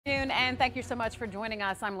afternoon, and thank you so much for joining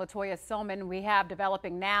us. I'm Latoya Silman. We have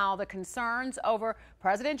developing now the concerns over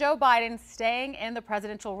President Joe Biden staying in the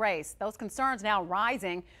presidential race. Those concerns now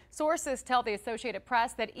rising. Sources tell the Associated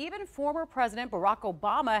Press that even former President Barack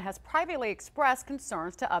Obama has privately expressed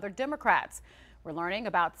concerns to other Democrats. We're learning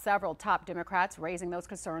about several top Democrats raising those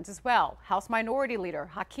concerns as well. House Minority Leader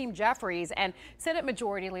Hakeem Jeffries and Senate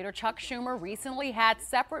Majority Leader Chuck Schumer recently had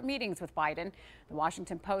separate meetings with Biden. The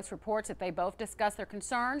Washington Post reports that they both discussed their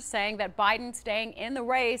concerns, saying that Biden staying in the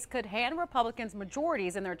race could hand Republicans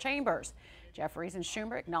majorities in their chambers. Jeffries and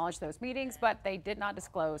Schumer acknowledged those meetings, but they did not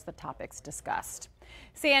disclose the topics discussed.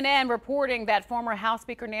 CNN reporting that former House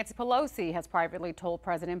Speaker Nancy Pelosi has privately told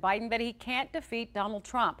President Biden that he can't defeat Donald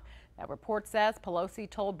Trump. That report says Pelosi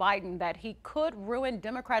told Biden that he could ruin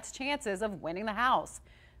Democrats' chances of winning the House.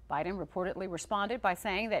 Biden reportedly responded by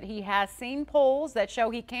saying that he has seen polls that show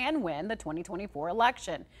he can win the 2024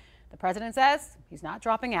 election. The president says he's not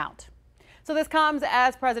dropping out. So this comes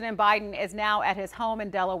as President Biden is now at his home in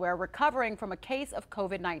Delaware recovering from a case of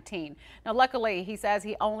COVID-19. Now, luckily, he says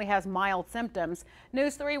he only has mild symptoms.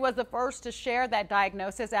 News 3 was the first to share that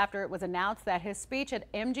diagnosis after it was announced that his speech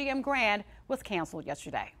at MGM Grand was canceled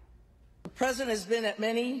yesterday. The president has been at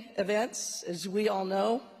many events, as we all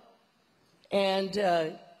know,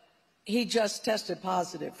 and he just tested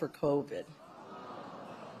positive for COVID.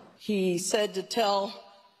 He said to tell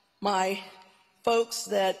my folks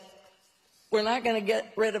that we're not going to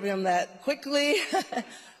get rid of him that quickly.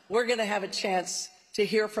 We're going to have a chance to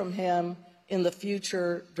hear from him in the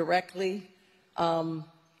future directly.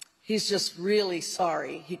 He's just really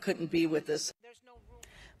sorry he couldn't be with us.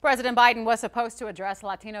 President Biden was supposed to address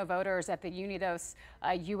Latino voters at the Unidos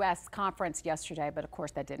U.S. conference yesterday, but of course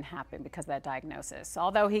that didn't happen because of that diagnosis.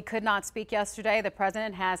 Although he could not speak yesterday, the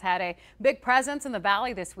president has had a big presence in the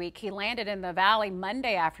Valley this week. He landed in the Valley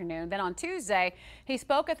Monday afternoon. Then on Tuesday, he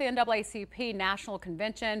spoke at the NAACP National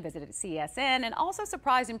Convention, visited CSN, and also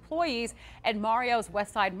surprised employees at Mario's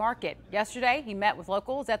Westside Market. Yesterday, he met with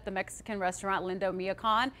locals at the Mexican restaurant Lindo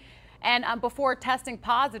Miacon. And before testing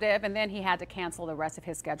positive, and then he had to cancel the rest of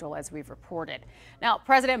his schedule, as we've reported. Now,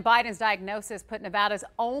 President Biden's diagnosis put Nevada's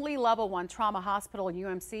only level 1 trauma hospital,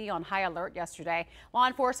 UMC, on high alert yesterday. Law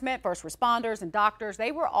enforcement, first responders, and doctors,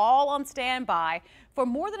 they were all on standby for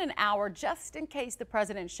more than an hour just in case the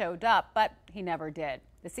president showed up, but he never did.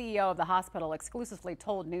 The CEO of the hospital exclusively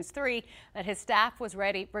told News 3 that his staff was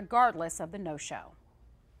ready regardless of the no-show.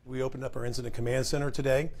 We opened up our incident command center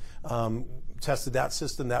today, tested that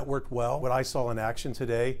system. That worked well. What I saw in action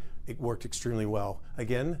today, it worked extremely well.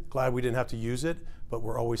 Again, glad we didn't have to use it, but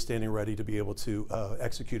we're always standing ready to be able to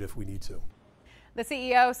execute if we need to. The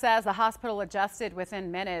CEO says the hospital adjusted within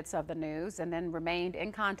minutes of the news and then remained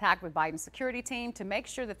in contact with Biden's security team to make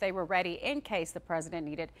sure that they were ready in case the president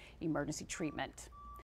needed emergency treatment.